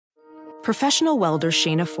Professional welder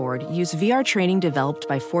Shayna Ford used VR training developed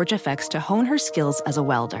by ForgeFX to hone her skills as a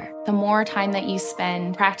welder. The more time that you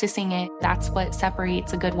spend practicing it, that's what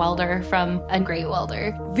separates a good welder from a great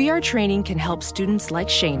welder. VR training can help students like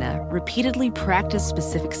Shayna repeatedly practice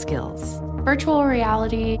specific skills. Virtual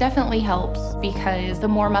reality definitely helps because the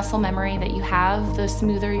more muscle memory that you have, the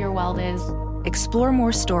smoother your weld is. Explore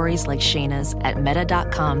more stories like Shayna's at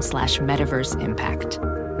meta.com/metaverseimpact.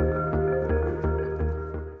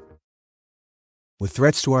 With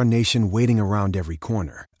threats to our nation waiting around every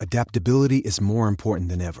corner, adaptability is more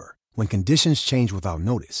important than ever. When conditions change without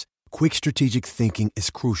notice, quick strategic thinking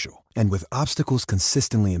is crucial. And with obstacles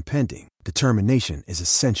consistently impending, determination is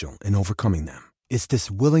essential in overcoming them. It's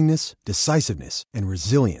this willingness, decisiveness, and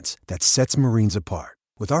resilience that sets Marines apart.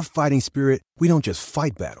 With our fighting spirit, we don't just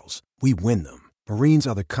fight battles, we win them. Marines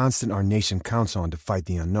are the constant our nation counts on to fight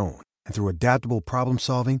the unknown. And through adaptable problem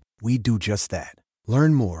solving, we do just that.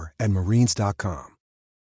 Learn more at marines.com.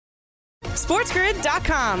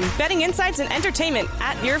 SportsGrid.com. Betting insights and entertainment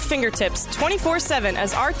at your fingertips 24/7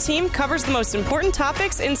 as our team covers the most important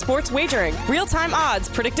topics in sports wagering. Real-time odds,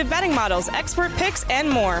 predictive betting models, expert picks, and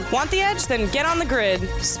more. Want the edge? Then get on the grid.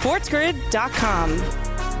 SportsGrid.com.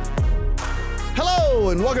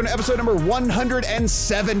 Hello, and welcome to episode number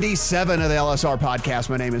 177 of the LSR podcast.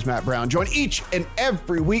 My name is Matt Brown. Joined each and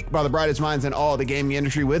every week by the brightest minds in all the gaming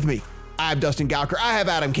industry. With me, I have Dustin Gowker. I have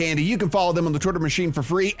Adam Candy. You can follow them on the Twitter machine for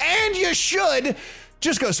free, and you should.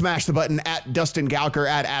 Just go smash the button at Dustin Gowker,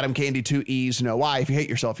 at Adam Candy, 2 E's, no Y. If you hate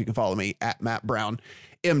yourself, you can follow me at Matt Brown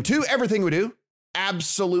M2. Everything we do,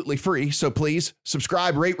 absolutely free. So please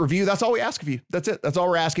subscribe, rate, review. That's all we ask of you. That's it. That's all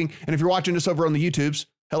we're asking. And if you're watching us over on the YouTubes,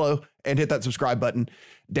 hello, and hit that subscribe button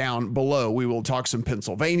down below. We will talk some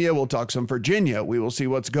Pennsylvania. We'll talk some Virginia. We will see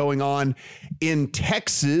what's going on in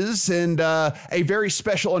Texas, and a very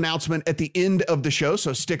special announcement at the end of the show.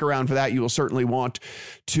 So stick around for that. You will certainly want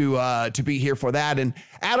to be here for that. And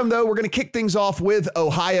Adam, though, we're going to kick things off with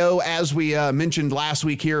Ohio. As we mentioned last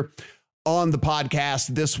week here on the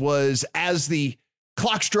podcast, this was as the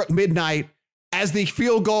clock struck midnight. As the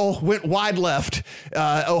field goal went wide left,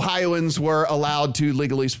 Ohioans were allowed to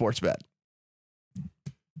legally sports bet.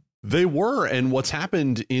 They were, and what's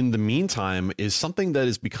happened in the meantime is something that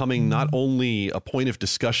is becoming not only a point of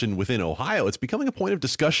discussion within Ohio, it's becoming a point of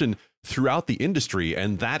discussion throughout the industry,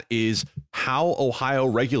 and that is how Ohio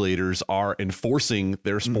regulators are enforcing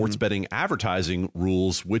their sports betting advertising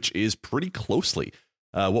rules, which is pretty closely.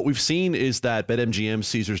 What we've seen is that BetMGM,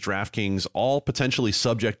 Caesars, DraftKings, all potentially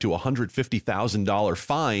subject to a $150,000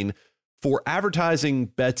 fine for advertising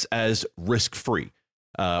bets as risk-free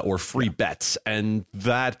or free bets. And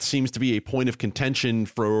that seems to be a point of contention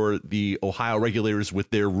for the Ohio regulators with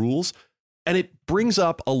their rules. And it brings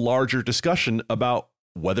up a larger discussion about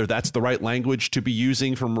whether that's the right language to be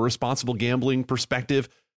using from a responsible gambling perspective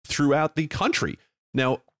throughout the country.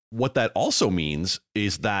 Now, what that also means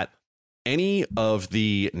is that any of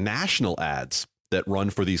the national ads that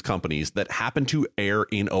run for these companies that happen to air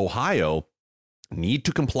in Ohio need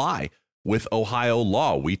to comply with Ohio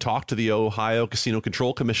law. We talked to the Ohio Casino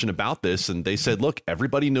Control Commission about this, and they said, look,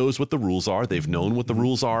 everybody knows what the rules are. They've known what the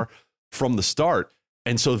rules are from the start.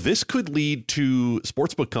 And so this could lead to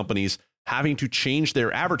sportsbook companies having to change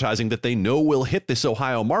their advertising that they know will hit this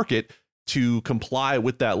Ohio market to comply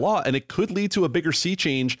with that law. And it could lead to a bigger sea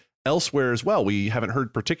change elsewhere as well. We haven't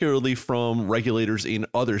heard particularly from regulators in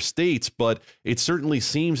other states, but it certainly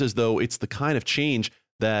seems as though it's the kind of change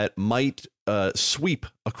that might sweep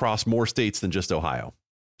across more states than just Ohio.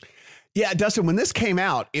 Yeah, Dustin, when this came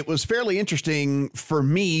out, it was fairly interesting for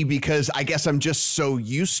me because I guess I'm just so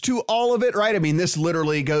used to all of it, right? I mean, this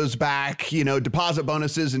literally goes back, deposit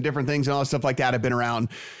bonuses and different things and all that stuff like that have been around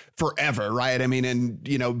forever, right? I mean,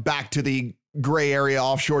 and, back to the gray area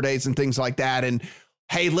offshore days and things like that. And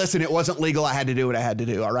hey, listen, it wasn't legal. I had to do what I had to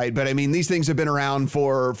do. All right. But I mean, these things have been around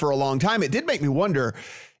for a long time. It did make me wonder,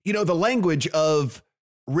 the language of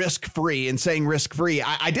risk-free and saying risk-free.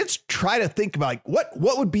 I did try to think about what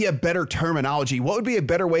would be a better terminology? What would be a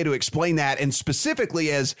better way to explain that? And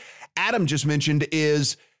specifically, as Adam just mentioned,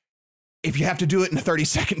 is if you have to do it in a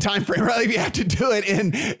 30-second time frame, right? If you have to do it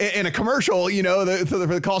in a commercial, for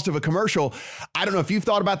the cost of a commercial. I don't know if you've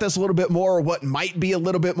thought about this a little bit more, or what might be a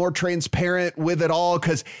little bit more transparent with it all,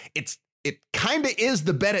 because it kind of is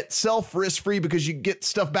the bet itself risk-free because you get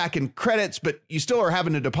stuff back in credits, but you still are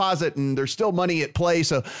having to deposit and there's still money at play.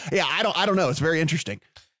 So yeah, I don't know. It's very interesting.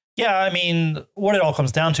 Yeah. I mean, what it all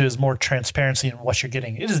comes down to is more transparency in what you're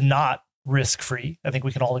getting. It is not risk-free. I think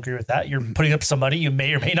we can all agree with that. You're putting up some money. You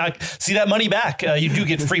may or may not see that money back. You do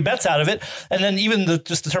get free bets out of it. And then even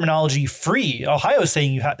just the terminology free, Ohio is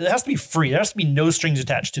saying it has to be free. There has to be no strings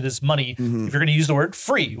attached to this money if you're going to use the word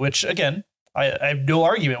free, which again, I have no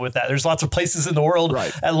argument with that. There's lots of places in the world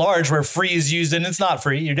at large where free is used and it's not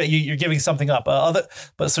free. You're giving something up.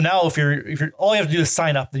 But so now if you're all you have to do is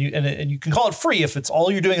sign up, and you can call it free if it's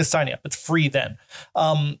all you're doing is signing up. It's free then.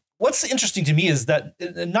 What's interesting to me is that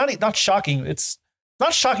not shocking. It's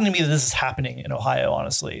not shocking to me that this is happening in Ohio,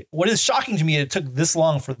 honestly. What is shocking to me, it took this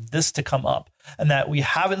long for this to come up and that we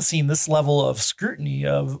haven't seen this level of scrutiny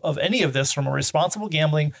of any of this from a responsible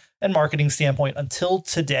gambling and marketing standpoint until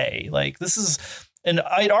today. Like this is, and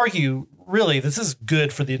I'd argue really this is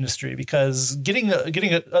good for the industry because getting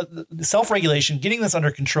a self-regulation, getting this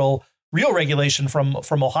under control, real regulation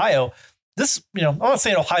from Ohio. This, I'm not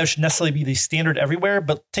saying Ohio should necessarily be the standard everywhere,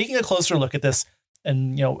 but taking a closer look at this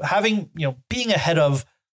and, being ahead of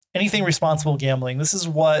anything responsible gambling, this is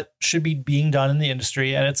what should be being done in the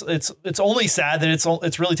industry. And it's only sad that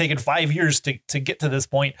it's really taken 5 years to get to this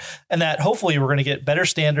point, and that hopefully we're going to get better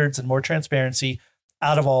standards and more transparency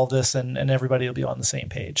out of all of this and everybody will be on the same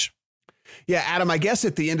page. Yeah, Adam, I guess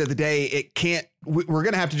at the end of the day, we're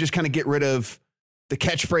going to have to just kind of get rid of the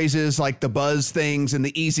catchphrases like the buzz things and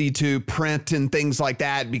the easy to print and things like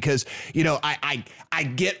that, because, I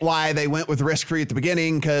get why they went with risk free at the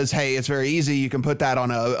beginning because, hey, it's very easy. You can put that on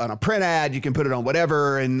a print ad, you can put it on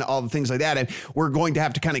whatever and all the things like that. And we're going to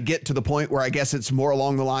have to kind of get to the point where I guess it's more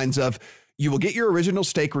along the lines of you will get your original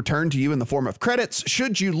stake returned to you in the form of credits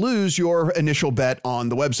should you lose your initial bet on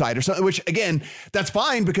the website or something, which again, that's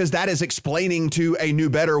fine because that is explaining to a new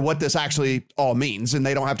bettor what this actually all means and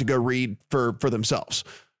they don't have to go read for themselves.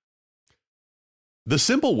 The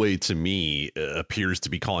simple way to me appears to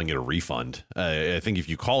be calling it a refund. I think if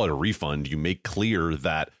you call it a refund, you make clear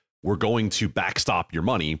that we're going to backstop your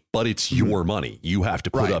money, but it's your money. You have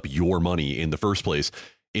to put up your money in the first place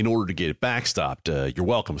in order to get it backstopped. You're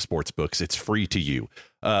welcome, sportsbooks. It's free to you.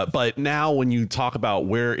 But now when you talk about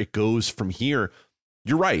where it goes from here,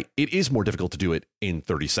 you're right. It is more difficult to do it in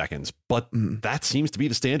 30 seconds, but that seems to be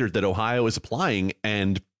the standard that Ohio is applying.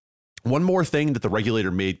 And one more thing that the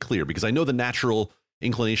regulator made clear, because I know the natural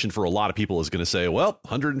inclination for a lot of people is going to say, well,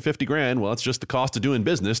 150 grand. Well, it's just the cost of doing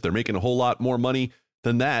business. They're making a whole lot more money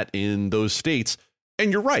than that in those states.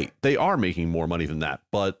 And you're right, they are making more money than that.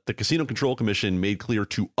 But the Casino Control Commission made clear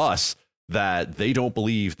to us that they don't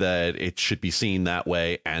believe that it should be seen that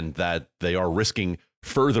way and that they are risking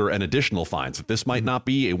further and additional fines. That this might not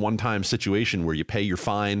be a one-time situation where you pay your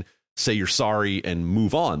fine, say you're sorry, and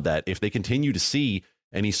move on. That if they continue to see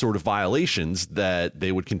any sort of violations, that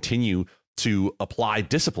they would continue to apply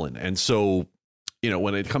discipline. And so,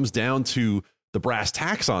 when it comes down to the brass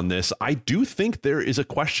tacks on this, I do think there is a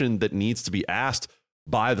question that needs to be asked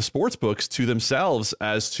by the sports books to themselves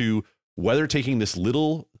as to whether taking this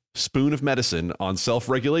little spoon of medicine on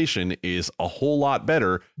self-regulation is a whole lot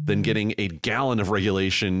better than getting a gallon of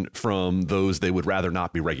regulation from those they would rather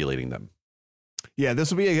not be regulating them. Yeah,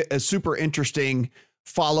 this will be a super interesting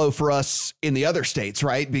follow for us in the other states,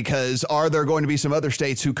 right? Because are there going to be some other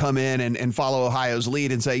states who come in and follow Ohio's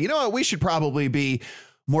lead and say, you know what, we should probably be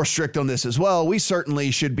more strict on this as well. We certainly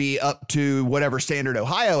should be up to whatever standard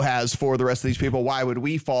Ohio has for the rest of these people. Why would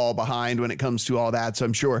we fall behind when it comes to all that? So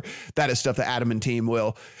I'm sure that is stuff that Adam and team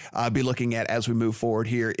will be looking at as we move forward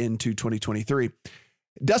here into 2023.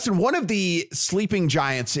 Dustin, one of the sleeping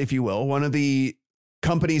giants, if you will, one of the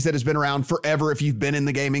companies that has been around forever. If you've been in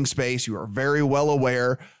the gaming space, you are very well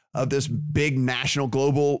aware of this big national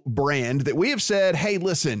global brand that we have said, hey,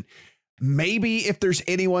 listen, maybe if there's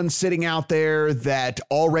anyone sitting out there that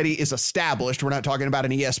already is established, we're not talking about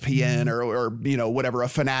an ESPN or whatever, a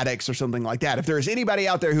Fanatics or something like that. If there is anybody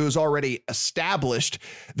out there who is already established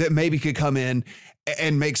that maybe could come in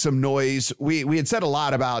and make some noise, we had said a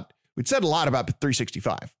lot about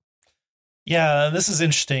 365. Yeah, this is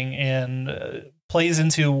interesting and plays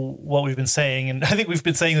into what we've been saying. And I think we've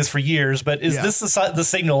been saying this for years, but is this the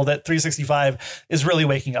signal that 365 is really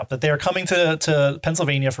waking up, that they are coming to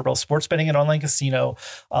Pennsylvania for both sports betting and online casino.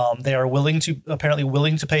 They are apparently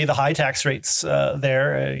willing to pay the high tax rates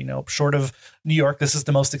there, short of New York. This is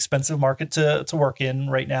the most expensive market to work in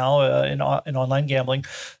right now in online gambling.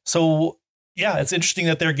 So yeah, it's interesting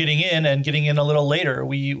that they're getting in a little later.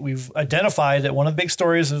 We've identified that one of the big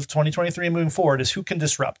stories of 2023 and moving forward is who can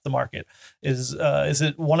disrupt the market. Is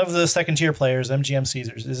it one of the second tier players, MGM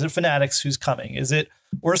Caesars? Is it Fanatics who's coming? Is it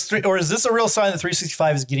Or is this a real sign that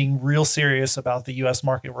 365 is getting real serious about the U.S.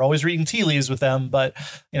 market? We're always reading tea leaves with them, but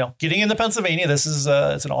getting into Pennsylvania, this is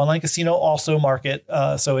it's an online casino also market,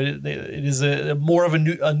 so it is more of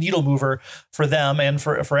a needle mover for them and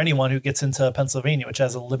for anyone who gets into Pennsylvania, which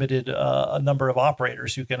has a limited a number of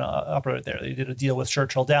operators who can operate there. They did a deal with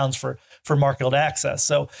Churchill Downs for market access,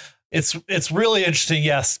 so. It's really interesting,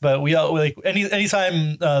 yes, but we like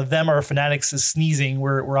anytime them or Fanatics is sneezing,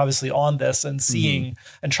 we're obviously on this and seeing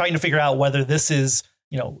and trying to figure out whether this is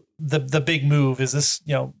the big move. Is this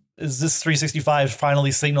 365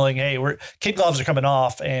 finally signaling, hey, kid gloves are coming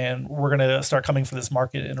off and we're gonna start coming for this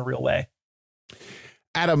market in a real way.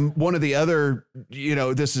 Adam, one of the other,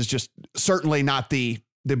 this is just certainly not the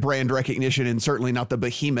brand recognition and certainly not the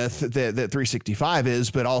behemoth that 365 is,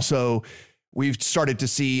 but also. We've started to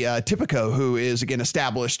see Tipico, who is, again,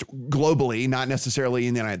 established globally, not necessarily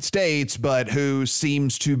in the United States, but who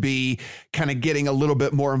seems to be kind of getting a little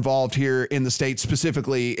bit more involved here in the States,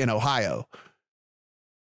 specifically in Ohio.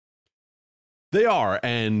 They are.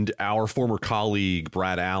 And our former colleague,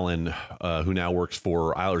 Brad Allen, who now works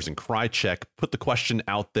for Eilers & Krejcik, put the question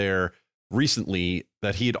out there recently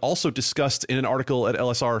that he had also discussed in an article at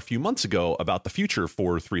LSR a few months ago about the future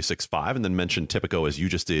for 365, and then mentioned Tipico, as you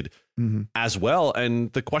just did, as well.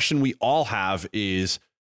 And the question we all have is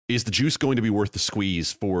the juice going to be worth the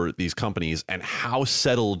squeeze for these companies? And how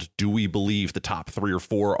settled do we believe the top 3 or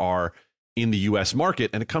 4 are in the U.S.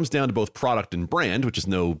 market? And it comes down to both product and brand, which is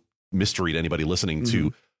no mystery to anybody listening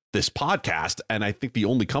to this podcast. And I think the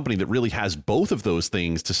only company that really has both of those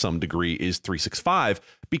things to some degree is 365,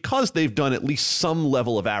 because they've done at least some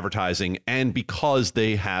level of advertising and because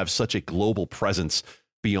they have such a global presence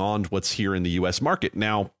beyond what's here in the US market.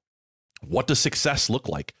 Now, what does success look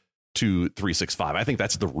like to 365? I think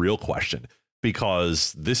that's the real question,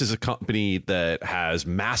 because this is a company that has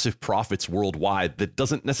massive profits worldwide that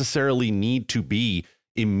doesn't necessarily need to be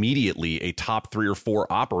immediately a top 3 or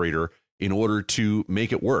 4 operator in order to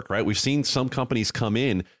make it work, right? We've seen some companies come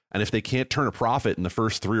in, and if they can't turn a profit in the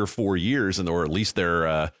first 3 or 4 years, or at least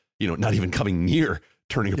they're not even coming near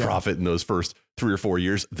turning a profit in those first 3 or 4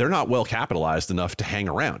 years, they're not well capitalized enough to hang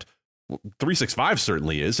around. 365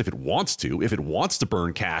 certainly is. If it wants to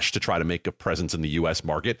burn cash to try to make a presence in the US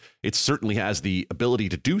market, it certainly has the ability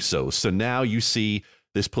to do so. So now you see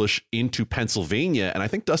this push into Pennsylvania, and I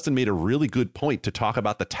think Dustin made a really good point to talk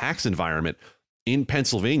about the tax environment in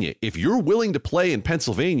Pennsylvania. If you're willing to play in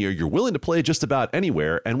Pennsylvania, you're willing to play just about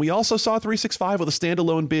anywhere. And we also saw 365 with a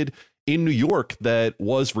standalone bid in New York that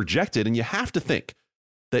was rejected. And you have to think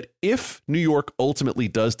that if New York ultimately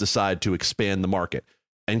does decide to expand the market,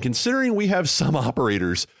 and considering we have some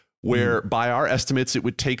operators where by our estimates, it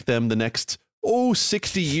would take them the next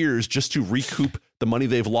 60 years just to recoup the money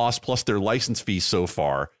they've lost plus their license fees so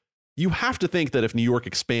far, you have to think that if New York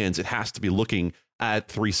expands, it has to be looking at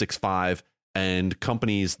 365 and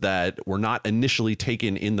companies that were not initially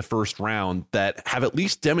taken in the first round that have at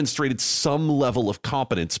least demonstrated some level of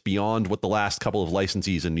competence beyond what the last couple of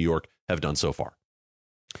licensees in New York have done so far.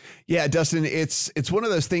 Yeah, Dustin, it's one of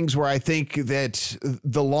those things where I think that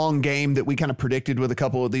the long game that we kind of predicted with a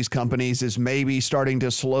couple of these companies is maybe starting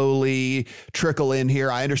to slowly trickle in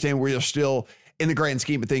here. I understand we're still in the grand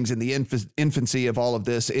scheme of things in the infancy of all of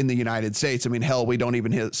this in the United States. I mean, hell, we don't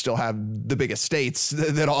even still have the biggest states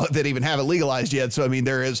that even have it legalized yet. So, I mean,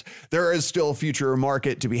 there is still future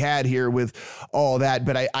market to be had here with all that.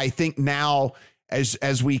 But I think now,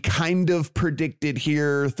 as we kind of predicted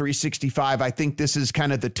here, 365, I think this is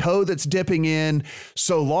kind of the toe that's dipping in.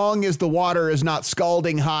 So long as the water is not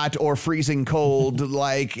scalding hot or freezing cold,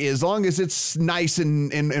 like as long as it's nice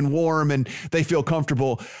and warm and they feel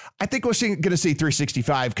comfortable, I think we're going to see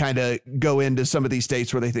 365 kind of go into some of these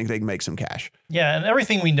states where they think they can make some cash. Yeah, and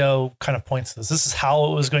everything we know kind of points to this. This is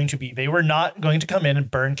how it was going to be. They were not going to come in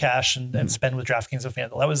and burn cash and spend with DraftKings and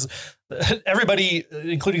FanDuel. That was everybody,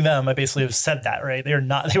 including them, I basically have said that, right? They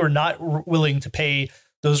were not willing to pay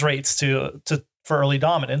those rates for early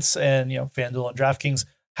dominance, and FanDuel and DraftKings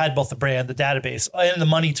had both the brand, the database, and the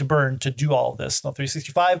money to burn to do all of this. Now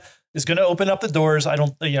 365 is going to open up the doors. I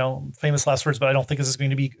don't, famous last words, but I don't think this is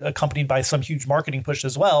going to be accompanied by some huge marketing push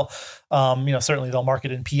as well. Certainly they'll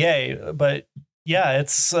market in PA, but yeah,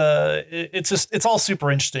 it's all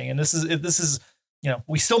super interesting. And this is,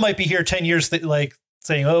 we still might be here 10 years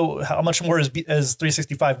saying, oh, how much more is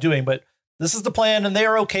 365 doing? But this is the plan, and they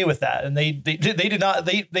are okay with that. And they did not,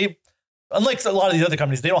 unlike a lot of these other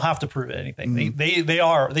companies, they don't have to prove anything.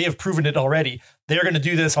 They have proven it already. They're going to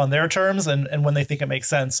do this on their terms and when they think it makes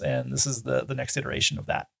sense. And this is the next iteration of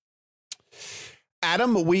that.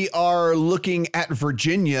 Adam, we are looking at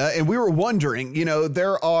Virginia, and we were wondering,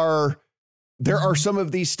 there are there are some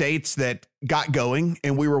of these states that got going,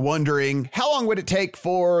 and we were wondering how long would it take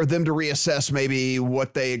for them to reassess maybe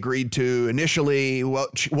what they agreed to initially,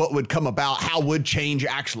 what would come about, how would change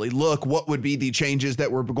actually look, what would be the changes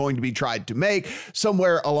that were going to be tried to make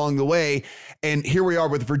somewhere along the way. And here we are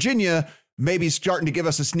with Virginia, maybe starting to give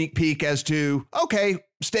us a sneak peek as to, okay,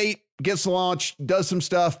 state gets launched, does some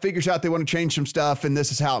stuff, figures out they want to change some stuff, and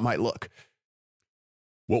this is how it might look.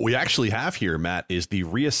 What we actually have here, Matt, is the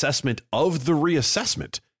reassessment of the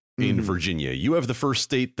reassessment in Virginia. You have the first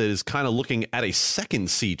state that is kind of looking at a second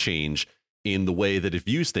sea change in the way that it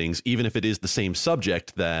views things, even if it is the same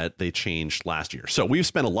subject that they changed last year. So we've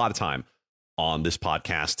spent a lot of time on this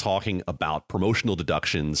podcast talking about promotional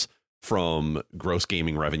deductions from gross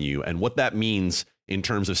gaming revenue and what that means in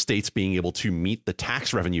terms of states being able to meet the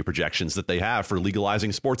tax revenue projections that they have for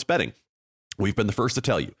legalizing sports betting. We've been the first to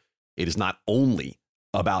tell you it is not only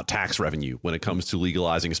about tax revenue when it comes to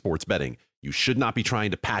legalizing sports betting. You should not be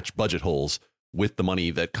trying to patch budget holes with the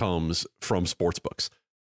money that comes from sports books.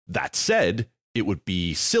 That said, it would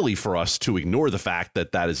be silly for us to ignore the fact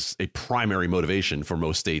that that is a primary motivation for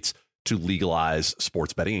most states to legalize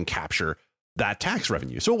sports betting and capture that tax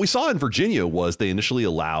revenue. So what we saw in Virginia was they initially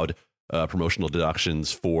allowed promotional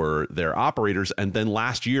deductions for their operators. And then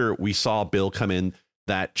last year, we saw a bill come in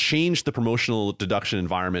that changed the promotional deduction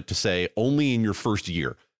environment to say only in your first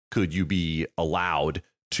year could you be allowed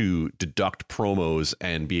to deduct promos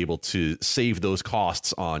and be able to save those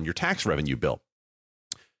costs on your tax revenue bill.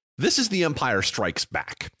 This is the Empire Strikes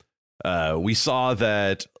Back. We saw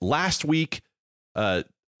that last week,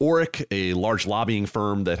 Oric, a large lobbying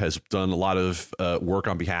firm that has done a lot of work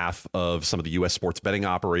on behalf of some of the U.S. sports betting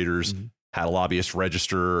operators, had a lobbyist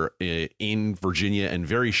register in Virginia. And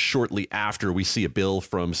very shortly after, we see a bill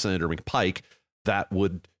from Senator McPike that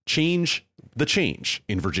would change the change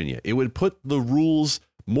in Virginia. It would put the rules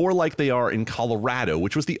more like they are in Colorado,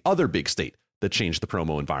 which was the other big state that changed the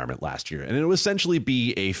promo environment last year. And it would essentially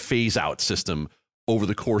be a phase out system over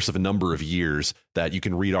the course of a number of years that you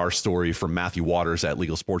can read our story from Matthew Waters at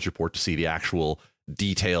Legal Sports Report to see the actual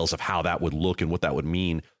details of how that would look and what that would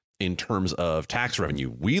mean in terms of tax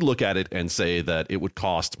revenue. We look at it and say that it would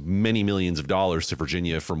cost many millions of dollars to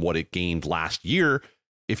Virginia from what it gained last year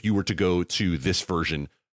if you were to go to this version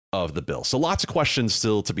of the bill. So lots of questions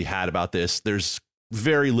still to be had about this. There's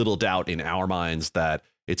very little doubt in our minds that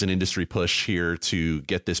it's an industry push here to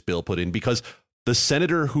get this bill put in, because the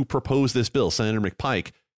senator who proposed this bill, Senator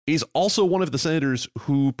McPike, is also one of the senators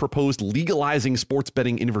who proposed legalizing sports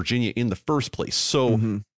betting in Virginia in the first place.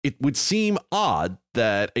 So it would seem odd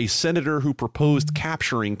that a senator who proposed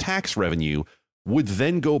capturing tax revenue would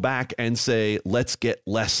then go back and say, let's get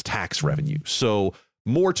less tax revenue. So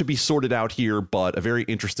more to be sorted out here, but a very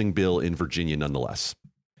interesting bill in Virginia nonetheless.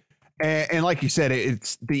 And like you said,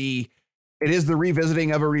 it is the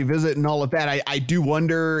revisiting of a revisit and all of that. I do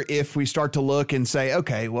wonder if we start to look and say,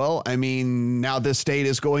 okay, well, I mean, now this state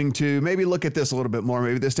is going to maybe look at this a little bit more.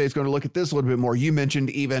 Maybe this state's going to look at this a little bit more. You mentioned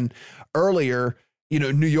even earlier,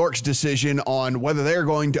 New York's decision on whether they're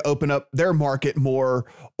going to open up their market more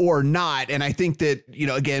or not. And I think that,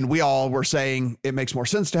 again, we all were saying it makes more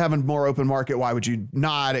sense to have a more open market. Why would you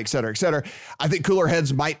not, et cetera, et cetera. I think cooler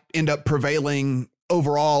heads might end up prevailing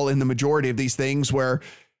overall in the majority of these things, where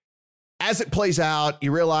as it plays out,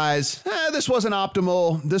 you realize this wasn't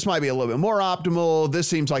optimal. This might be a little bit more optimal. This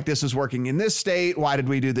seems like this is working in this state. Why did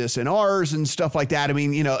we do this in ours and stuff like that? I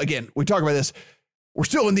mean, again, we talk about this. We're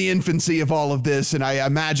still in the infancy of all of this. And I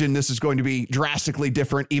imagine this is going to be drastically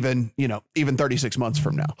different even 36 months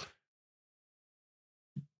from now.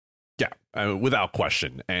 Yeah, without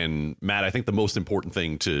question. And Matt, I think the most important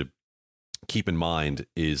thing to keep in mind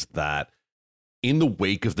is that in the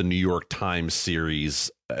wake of the New York Times series,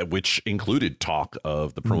 which included talk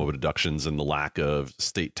of the promo deductions and the lack of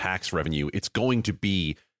state tax revenue, it's going to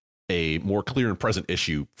be a more clear and present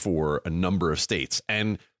issue for a number of states.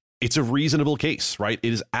 And it's a reasonable case, right?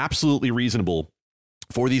 It is absolutely reasonable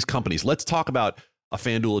for these companies. Let's talk about a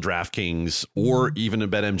FanDuel, a DraftKings, or even a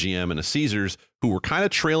BetMGM and a Caesars, who were kind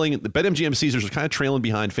of trailing. The BetMGM Caesars were kind of trailing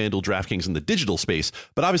behind FanDuel, DraftKings in the digital space.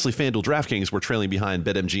 But obviously FanDuel, DraftKings were trailing behind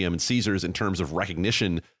BetMGM and Caesars in terms of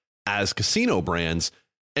recognition as casino brands.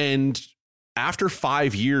 And after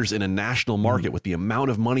 5 years in a national market with the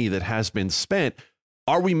amount of money that has been spent,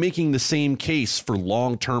 are we making the same case for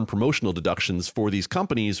long-term promotional deductions for these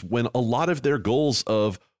companies when a lot of their goals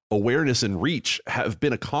of awareness and reach have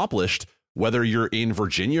been accomplished, whether you're in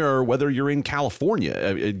Virginia or whether you're in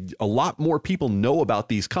California? A lot more people know about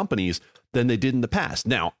these companies than they did in the past.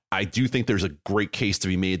 Now, I do think there's a great case to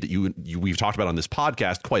be made that we've talked about on this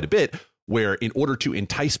podcast quite a bit, where in order to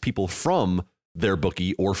entice people from their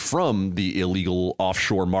bookie or from the illegal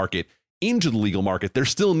offshore market into the legal market, there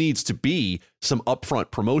still needs to be some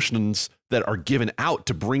upfront promotions that are given out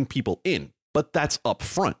to bring people in. But that's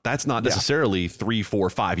upfront. That's not necessarily 3, 4,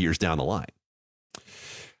 5 years down the line.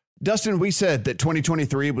 Dustin, we said that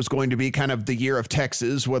 2023 was going to be kind of the year of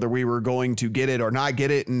Texas, whether we were going to get it or not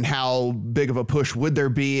get it, and how big of a push would there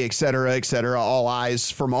be, et cetera, et cetera. All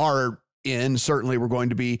eyes from our end certainly were going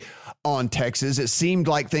to be on Texas. It seemed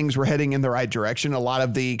like things were heading in the right direction. A lot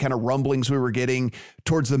of the kind of rumblings we were getting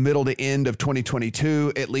towards the middle to end of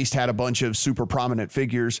 2022 at least had a bunch of super prominent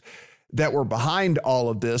figures that were behind all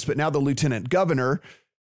of this. But now the lieutenant governor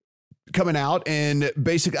coming out and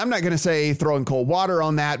basically, I'm not going to say throwing cold water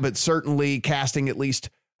on that, but certainly casting at least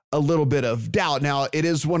a little bit of doubt. Now, it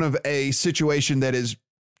is one of a situation that is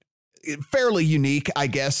fairly unique, I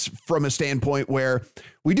guess, from a standpoint where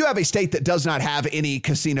we do have a state that does not have any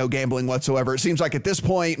casino gambling whatsoever. It seems like at this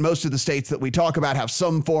point, most of the states that we talk about have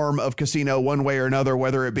some form of casino one way or another,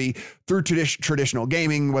 whether it be through traditional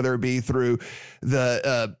gaming, whether it be through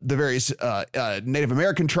the various Native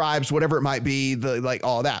American tribes, whatever it might be, like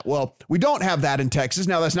all of that. Well, we don't have that in Texas.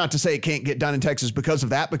 Now, that's not to say it can't get done in Texas because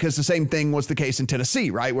of that, because the same thing was the case in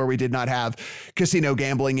Tennessee, right? Where we did not have casino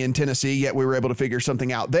gambling in Tennessee, yet we were able to figure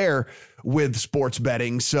something out there with sports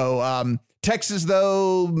betting. So, Texas,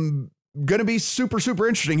 though, going to be super, super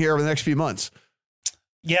interesting here over the next few months.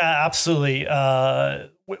 Yeah, absolutely.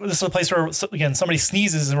 This is a place where, again, somebody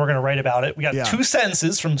sneezes and we're going to write about it. We got 2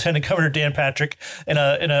 sentences from Lieutenant Governor Dan Patrick in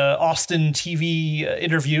a Austin TV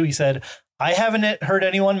interview. He said, "I haven't heard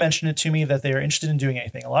anyone mention it to me that they are interested in doing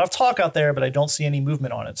anything. A lot of talk out there, but I don't see any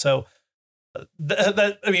movement on it." So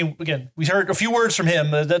I mean, again, we heard a few words from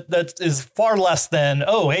him. That is far less than,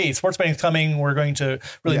 oh, hey, sports betting's coming, we're going to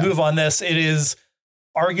really move on this. It is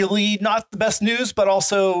arguably not the best news, but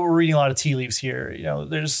also we're reading a lot of tea leaves here. You know,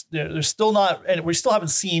 there's still not, and we still haven't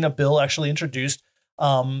seen a bill actually introduced.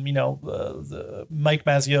 The Mike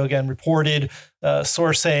Mazzeo again reported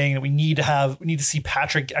source saying that we need to see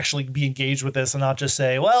Patrick actually be engaged with this and not just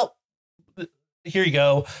say, well, here you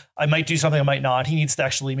go, I might do something, I might not. He needs to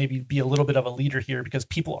actually maybe be a little bit of a leader here, because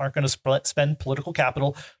people aren't going to spend political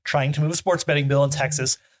capital trying to move a sports betting bill in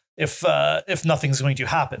Texas if nothing's going to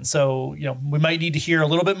happen. So, you know, we might need to hear a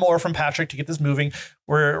little bit more from Patrick to get this moving.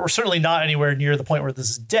 We're certainly not anywhere near the point where this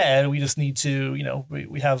is dead. We just need to, you know,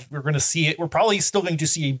 we're going to see it. We're probably still going to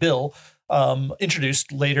see a bill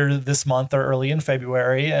introduced later this month or early in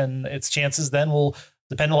February, and its chances then will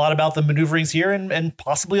depend a lot about the maneuverings here and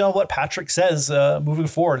possibly on what Patrick says moving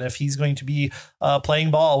forward, if he's going to be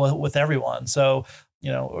playing ball with everyone. So,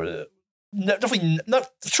 you know, definitely not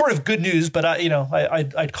short of good news, but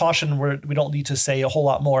I'd caution we don't need to say a whole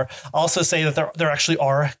lot more. I'll also say that there actually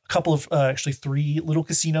are a couple of actually 3 little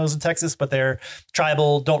casinos in Texas, but they're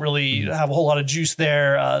tribal, don't really have a whole lot of juice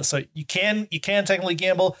there. So you can technically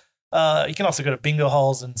gamble. You can also go to bingo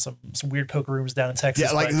halls and some weird poker rooms down in Texas.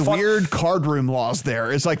 Yeah, like the weird card room laws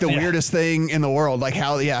there. It's like the weirdest thing in the world, like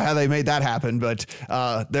how they made that happen. But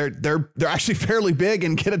they're actually fairly big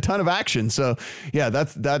and get a ton of action. So yeah,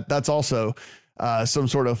 that's also some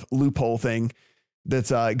sort of loophole thing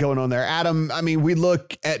that's going on there. Adam, I mean, we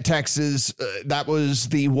look at Texas. That was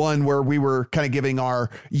the one where we were kind of giving our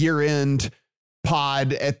year end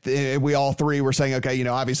pod we all 3 were saying, okay, you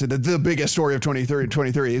know, obviously the biggest story of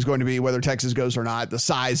 2023 is going to be whether Texas goes or not, the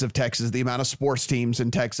size of Texas, the amount of sports teams in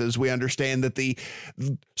Texas. We understand that the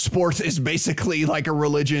sports is basically like a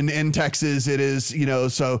religion in Texas. It is, you know,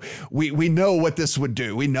 so we know what this would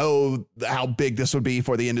do. We know how big this would be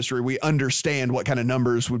for the industry. We understand what kind of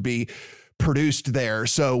numbers would be produced there.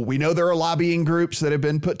 So we know there are lobbying groups that have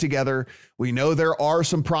been put together. We know there are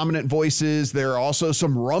some prominent voices. There are also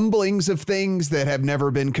some rumblings of things that have never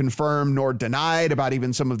been confirmed nor denied about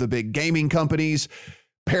even some of the big gaming companies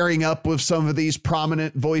pairing up with some of these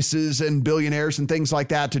prominent voices and billionaires and things like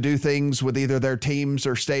that to do things with either their teams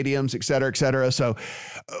or stadiums, et cetera, et cetera. So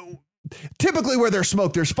typically where there's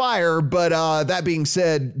smoke, there's fire. But that being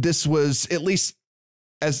said, this was at least,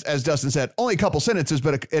 as Dustin said, only a couple sentences,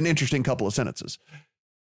 but an interesting couple of sentences.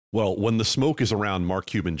 Well, when the smoke is around Mark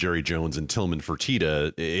Cuban, Jerry Jones, and Tillman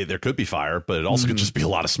Fertitta, there could be fire, but it also could just be a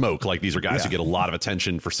lot of smoke. Like, these are guys who get a lot of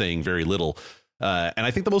attention for saying very little. And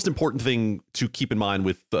I think the most important thing to keep in mind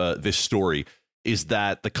with this story is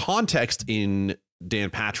that the context in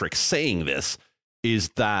Dan Patrick saying this is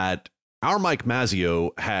that our Mike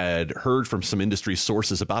Mazzeo had heard from some industry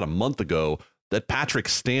sources about a month ago that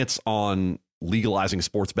Patrick's stance on legalizing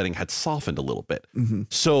sports betting had softened a little bit.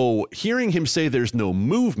 So hearing him say there's no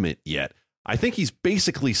movement yet, I think he's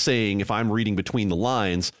basically saying, if I'm reading between the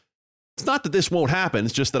lines, It's not that this won't happen.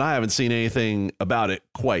 It's just that I haven't seen anything about it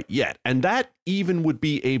quite yet. And that even would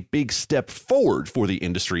be a big step forward for the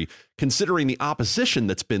industry, considering the opposition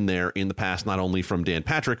that's been there in the past, not only from Dan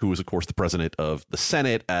Patrick, who was, of course, the president of the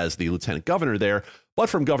Senate as the lieutenant governor there, but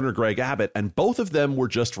from Governor Greg Abbott. And both of them were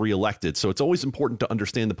just reelected. So it's always important to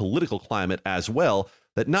understand the political climate as well,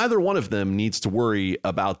 that neither one of them needs to worry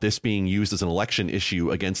about this being used as an election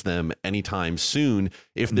issue against them anytime soon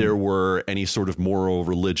if there were any sort of moral,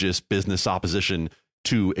 religious, business opposition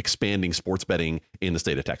to expanding sports betting in the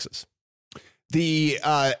state of Texas. The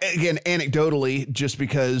again, anecdotally, just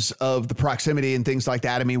because of the proximity and things like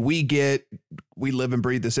that, I mean, we live and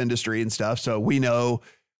breathe this industry and stuff, so we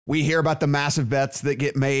hear about the massive bets that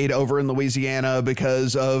get made over in Louisiana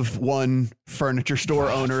because of one furniture store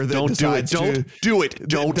owner that decides to do it.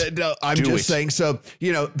 I'm just saying. So,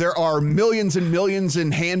 there are millions and millions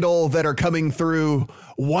in handle that are coming through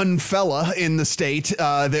one fella in the state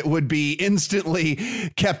that would be instantly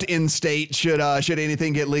kept in state should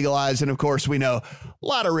anything get legalized. And of course, we know a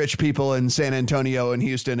lot of rich people in San Antonio and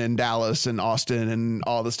Houston and Dallas and Austin and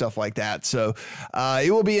all the stuff like that. So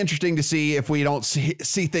it will be interesting to see if we don't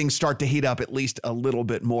see things start to heat up at least a little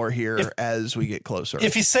bit more here as we get closer.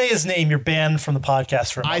 If you say his name, you're banned from the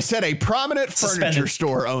podcast for a month. I said a prominent furniture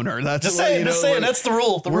store owner. That's just say it. That's the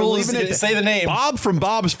rule. The rule is to say the name. Bob from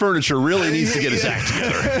Bob's Furniture really needs to get his act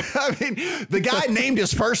together. I mean, the guy named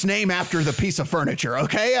his first name after the piece of furniture.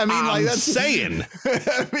 Okay. I mean, that's saying,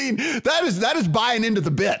 I mean, that is buying into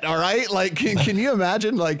the bit. All right. Like, can you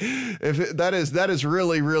imagine if that is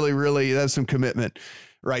really, really, really, that's some commitment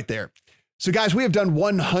right there. So guys, we have done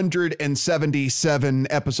 177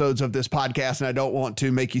 episodes of this podcast, and I don't want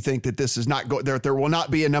to make you think that this is not there. There will not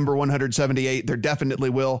be a number 178. There definitely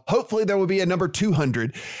will. Hopefully there will be a number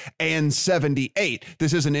 278.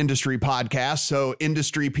 This is an industry podcast, so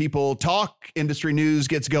industry people talk, industry news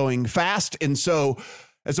gets going fast. And so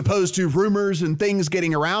as opposed to rumors and things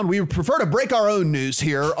getting around, we prefer to break our own news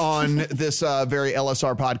here on this very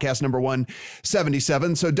LSR podcast, number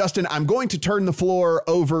 177. So, Dustin, I'm going to turn the floor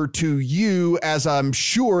over to you, as I'm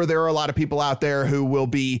sure there are a lot of people out there who will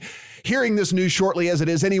be hearing this news shortly as it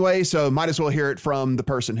is anyway. So might as well hear it from the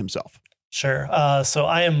person himself. Sure. So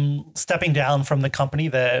I am stepping down from the company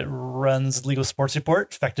that runs Legal Sports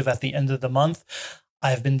Report, effective at the end of the month.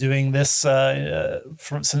 I've been doing this for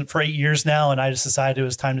 8 years now, and I just decided it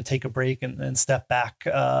was time to take a break and step back.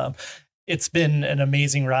 It's been an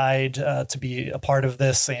amazing ride to be a part of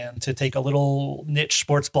this and to take a little niche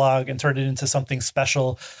sports blog and turn it into something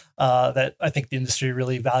special that I think the industry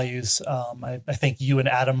really values. I thank you and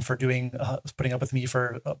Adam for putting up with me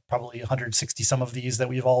for probably 160 some of these that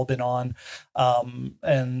we've all been on,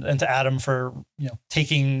 and to Adam for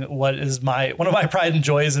taking what is one of my pride and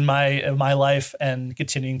joys in my life and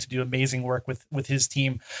continuing to do amazing work with his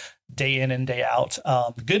team day in and day out.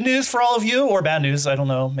 Good news for all of you, or bad news, I don't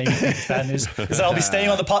know, maybe it's bad news, is that I'll be staying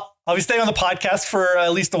on the podcast for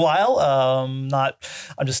at least a while. I'm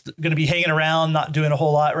just going to be hanging around, not doing a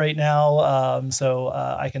whole lot right now. So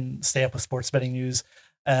I can stay up with sports betting news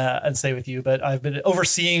and stay with you. But I've been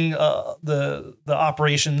overseeing the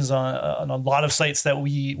operations on a lot of sites that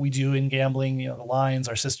we do in gambling. The Lines,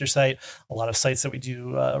 our sister site, a lot of sites that we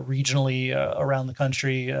do regionally around the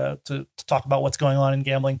country to talk about what's going on in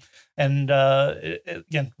gambling. And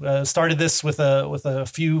started this with a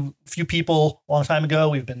few people a long time ago.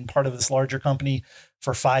 We've been part of this larger company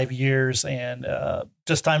for 5 years, and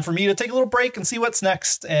just time for me to take a little break and see what's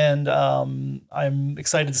next. And I'm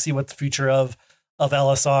excited to see what the future of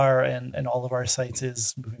LSR and all of our sites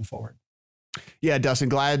is moving forward. Yeah, Dustin,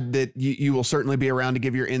 glad that you will certainly be around to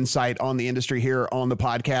give your insight on the industry here on the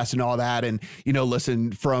podcast and all that. And,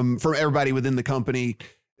 listen, from everybody within the company,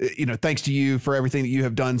 thanks to you for everything that you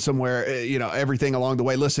have done somewhere, everything along the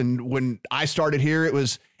way. Listen, when I started here, it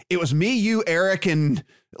was me, you, Eric, and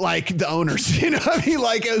the owners, I mean,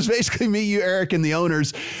 it was basically me, you, Eric, and the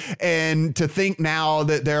owners. And to think now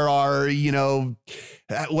that there are,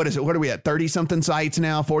 what is it? What are we at? 30 something sites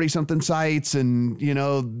now, 40 something sites, and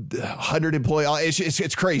 100 employees.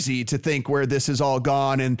 It's crazy to think where this has all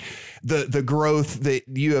gone and the growth that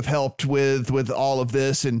you have helped with all of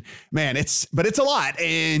this. And man, it's a lot.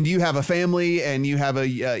 And you have a family, and you have a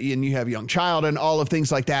young child, and all of things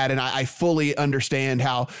like that. And I fully understand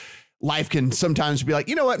how life can sometimes be like,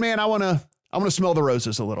 you know what, man, I want to smell the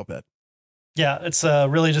roses a little bit. Yeah, it's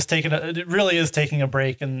really just it really is taking a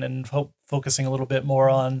break and focusing a little bit more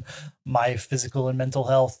on my physical and mental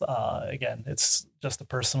health. Again, it's just a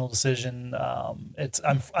personal decision.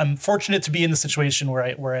 I'm fortunate to be in the situation where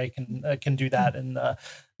I can do that. And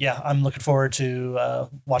I'm looking forward to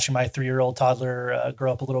watching my 3-year-old toddler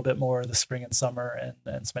grow up a little bit more this spring and summer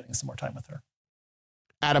and spending some more time with her.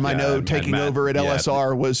 Adam, I know taking over at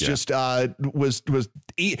LSR was just I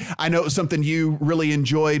know it was something you really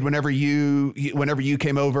enjoyed whenever you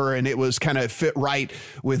came over, and it was kind of fit right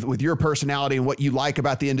with your personality and what you like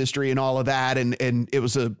about the industry and all of that. And it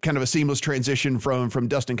was a kind of a seamless transition from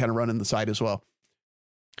Dustin kind of running the site as well.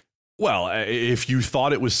 Well, if you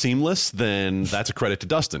thought it was seamless, then that's a credit to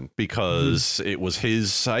Dustin, because it was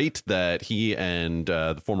his site that he and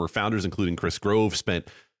the former founders, including Chris Grove, spent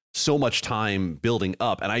so much time building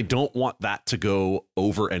up. And I don't want that to go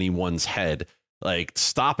over anyone's head. Like,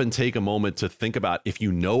 stop and take a moment to think about, if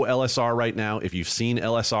you know LSR right now, if you've seen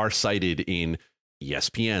LSR cited in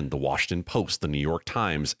ESPN, the Washington Post, the New York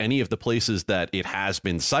Times, any of the places that it has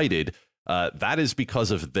been cited, that is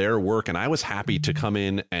because of their work. And I was happy to come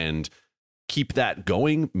in and keep that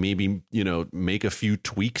going, maybe, make a few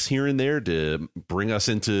tweaks here and there to bring us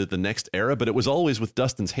into the next era. But it was always with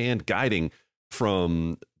Dustin's hand guiding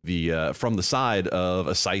from the side of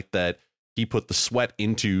a site that he put the sweat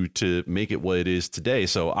into to make it what it is today.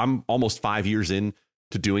 So I'm almost 5 years in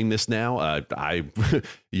to doing this now.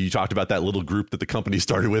 You talked about that little group that the company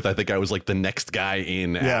started with. I think I was like the next guy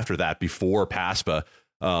in after that, before PASPA,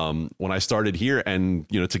 when I started here. And,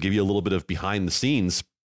 to give you a little bit of behind the scenes,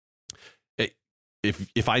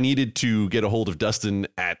 if I needed to get a hold of Dustin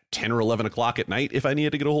at 10 or 11 o'clock at night, if I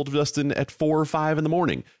needed to get a hold of Dustin at 4 or 5 in the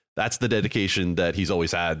morning, that's the dedication that he's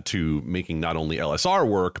always had to making not only LSR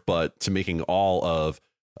work, but to making all of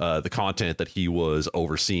the content that he was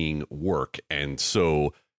overseeing work. And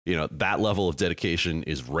so, that level of dedication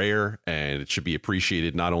is rare, and it should be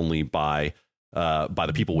appreciated not only by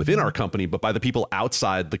the people within our company, but by the people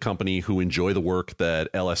outside the company who enjoy the work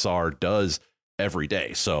that LSR does every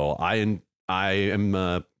day. So I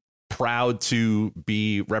am proud to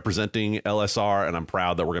be representing LSR, and I'm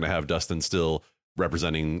proud that we're going to have Dustin still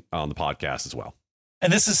representing on the podcast as well.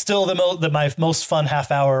 And this is still my most fun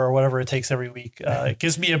half hour or whatever it takes every week. It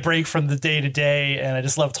gives me a break from the day to day, and I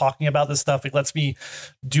just love talking about this stuff. It lets me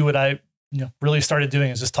do what I really started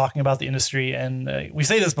doing, is just talking about the industry. And we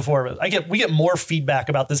say this before, but we get more feedback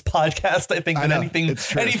about this podcast, I think, than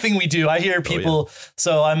anything we do. I hear people,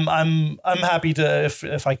 so I'm happy to,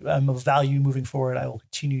 if I'm of value moving forward, I will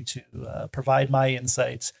continue to provide my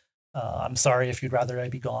insights. I'm sorry if you'd rather I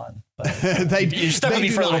be gone, but you stuck with me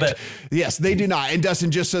for a little bit. Yes, they do not. And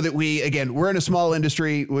Dustin, just so that we're in a small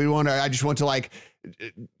industry, I just want to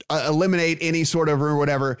eliminate any sort of rumor,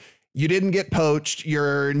 whatever. You didn't get poached.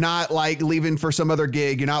 You're not leaving for some other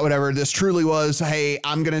gig. You're not whatever. This truly was, hey,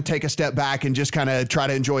 I'm going to take a step back and just kind of try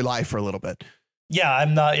to enjoy life for a little bit. Yeah,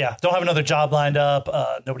 I'm not. Yeah, don't have another job lined up.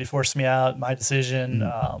 Nobody forced me out. My decision.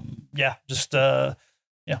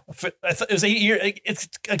 It was 8 years. It's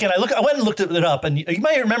again. I went and looked it up, and you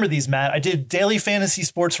might remember these, Matt. I did daily fantasy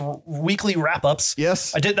sports weekly wrap ups.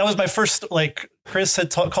 Yes, I did. That was my first. Chris had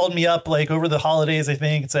called me up over the holidays, I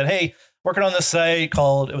think, and said, "Hey, working on this site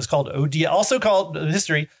it was called ODF, also called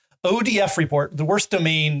history ODF Report, the worst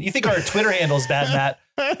domain. You think our Twitter handle is bad, Matt?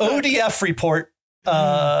 ODF Report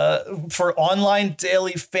for online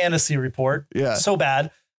daily fantasy report. Yeah, so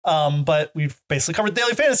bad." But we've basically covered the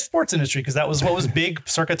daily fantasy sports industry because that was what was big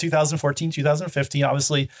circa 2014, 2015.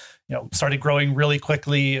 Obviously, started growing really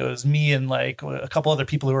quickly. It was me and a couple other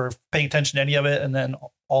people who were paying attention to any of it. And then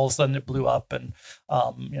all of a sudden it blew up. And,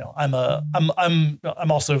 I'm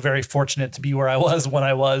also very fortunate to be where I was when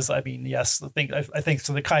I was. I mean, yes, I think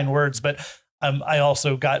so the kind words, but I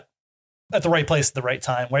also got at the right place at the right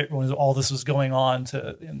time, right when all this was going on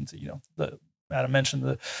Adam mentioned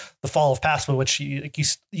the fall of PASPA, which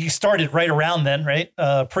you started right around then, right?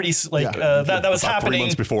 That was happening 3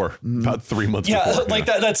 months before, about 3 months. Yeah, before,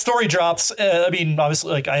 that story drops. I mean,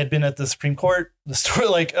 obviously, I had been at the Supreme Court. The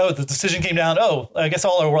story, the decision came down. I guess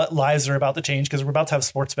all our lives are about to change because we're about to have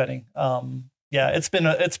sports betting. It's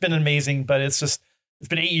been amazing, but it's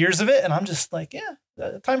been 8 years of it, and I'm just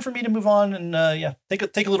time for me to move on and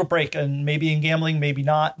take a little break, and maybe in gambling, maybe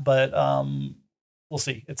not, but we'll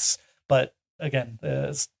see. Again,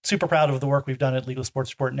 super proud of the work we've done at Legal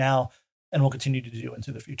Sports Report now, and we'll continue to do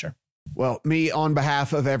into the future. Well, on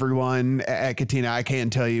behalf of everyone at Catena, I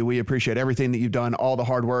can tell you we appreciate everything that you've done, all the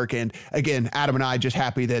hard work. And again, Adam and I just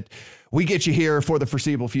happy that we get you here for the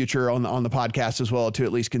foreseeable future on the podcast as well, to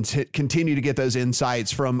at least continue to get those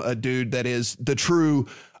insights from a dude that is the true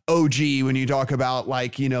OG when you talk about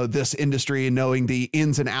like, you know, this industry and knowing the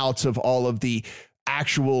ins and outs of all of the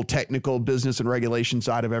actual technical business and regulation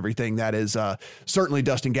side of everything. That is certainly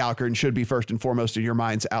Dustin Gouker, and should be first and foremost in your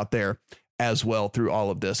minds out there as well through all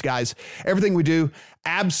of this. Guys, everything we do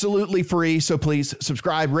absolutely free, so please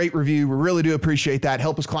subscribe, rate, review. We really do appreciate that.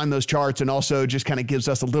 Help us climb those charts, and also just kind of gives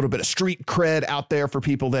us a little bit of street cred out there for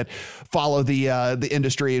people that follow the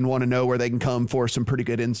industry and want to know where they can come for some pretty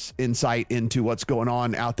good insight into what's going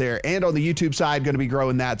on out there. And on the YouTube side, going to be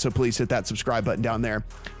growing that, so please hit that subscribe button down there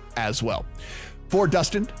as well. For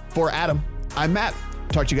Dustin, for Adam, I'm Matt.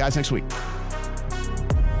 Talk to you guys next week.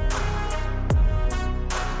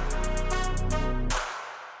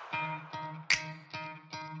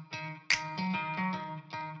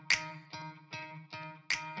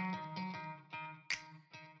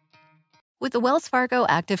 With the Wells Fargo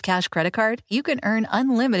Active Cash Credit Card, you can earn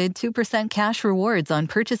unlimited 2% cash rewards on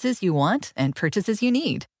purchases you want and purchases you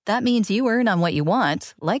need. That means you earn on what you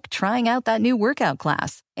want, like trying out that new workout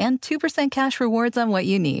class, and 2% cash rewards on what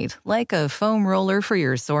you need, like a foam roller for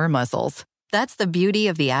your sore muscles. That's the beauty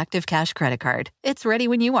of the Active Cash Credit Card. It's ready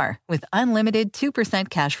when you are, with unlimited 2%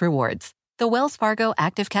 cash rewards. The Wells Fargo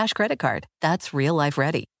Active Cash Credit Card. That's real life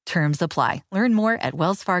ready. Terms apply. Learn more at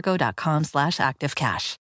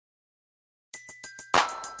wellsfargo.com/activecash.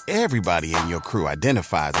 Everybody in your crew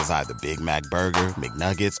identifies as either Big Mac Burger,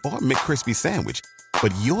 McNuggets, or McCrispy Sandwich.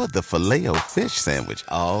 But you're the Filet-O-Fish Sandwich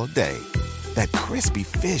all day. That crispy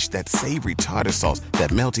fish, that savory tartar sauce, that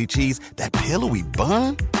melty cheese, that pillowy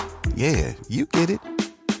bun. Yeah, you get it.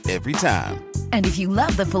 Every time. And if you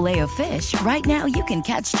love the Filet-O-Fish, right now you can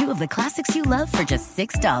catch two of the classics you love for just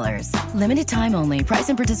 $6. Limited time only. Price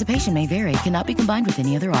and participation may vary. Cannot be combined with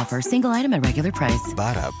any other offer. Single item at regular price.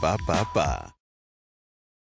 Ba-da-ba-ba-ba.